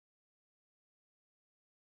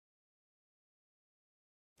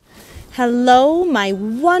Hello, my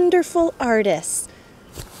wonderful artists.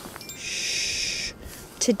 Shh.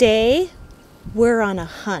 Today, we're on a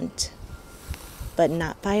hunt, but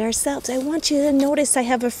not by ourselves. I want you to notice I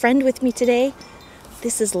have a friend with me today.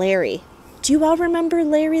 This is Larry. Do you all remember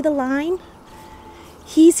Larry the Lime?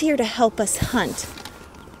 He's here to help us hunt,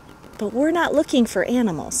 but we're not looking for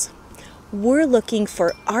animals. We're looking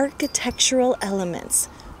for architectural elements.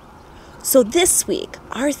 So this week,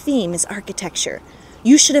 our theme is architecture.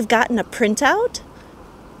 You should have gotten a printout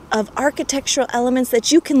of architectural elements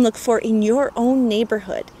that you can look for in your own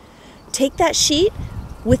neighborhood. Take that sheet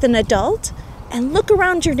with an adult and look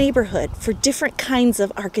around your neighborhood for different kinds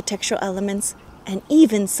of architectural elements and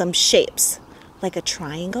even some shapes, like a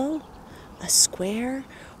triangle, a square,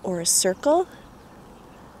 or a circle.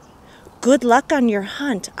 Good luck on your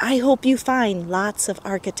hunt. I hope you find lots of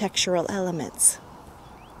architectural elements.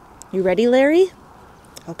 You ready, Larry?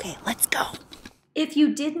 Okay, let's go. If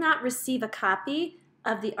you did not receive a copy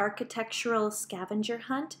of the Architectural Scavenger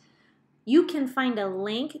Hunt, you can find a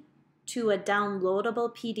link to a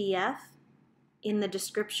downloadable PDF in the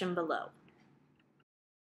description below.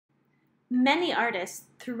 Many artists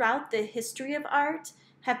throughout the history of art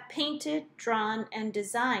have painted, drawn, and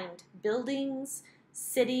designed buildings,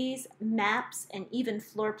 cities, maps, and even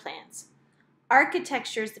floor plans.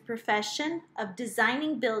 Architecture is the profession of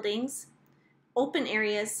designing buildings, open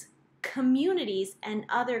areas, communities, and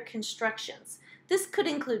other constructions. This could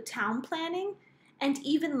include town planning and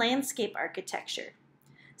even landscape architecture.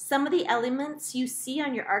 Some of the elements you see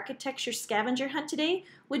on your architecture scavenger hunt today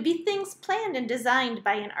would be things planned and designed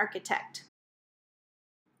by an architect.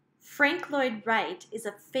 Frank Lloyd Wright is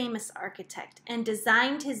a famous architect and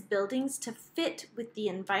designed his buildings to fit with the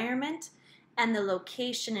environment and the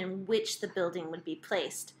location in which the building would be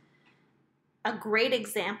placed. A great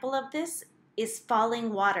example of this is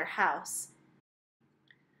Falling Water House.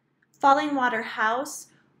 Falling Water House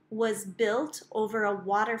was built over a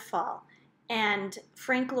waterfall, and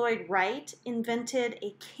Frank Lloyd Wright invented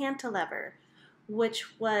a cantilever,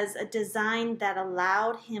 which was a design that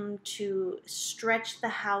allowed him to stretch the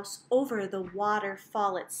house over the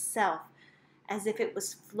waterfall itself as if it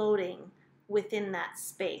was floating within that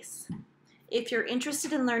space. If you're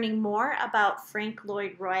interested in learning more about Frank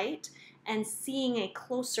Lloyd Wright and seeing a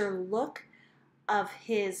closer look of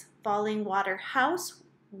his Falling Water House,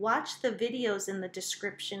 watch the videos in the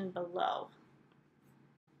description below.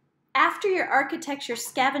 After your architecture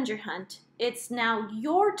scavenger hunt, it's now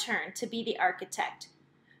your turn to be the architect.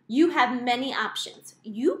 You have many options.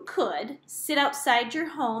 You could sit outside your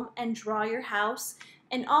home and draw your house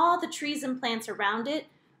and all the trees and plants around it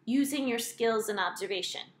using your skills and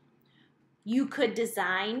observation. You could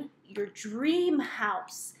design your dream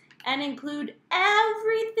house and include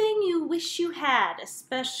everything you wish you had,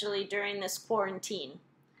 especially during this quarantine.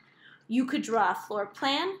 You could draw a floor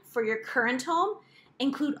plan for your current home,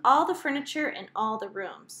 include all the furniture and all the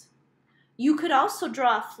rooms. You could also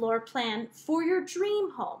draw a floor plan for your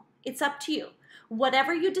dream home. It's up to you.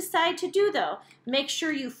 Whatever you decide to do though, make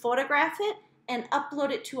sure you photograph it and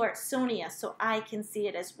upload it to Artsonia so I can see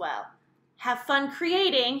it as well. Have fun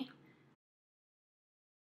creating!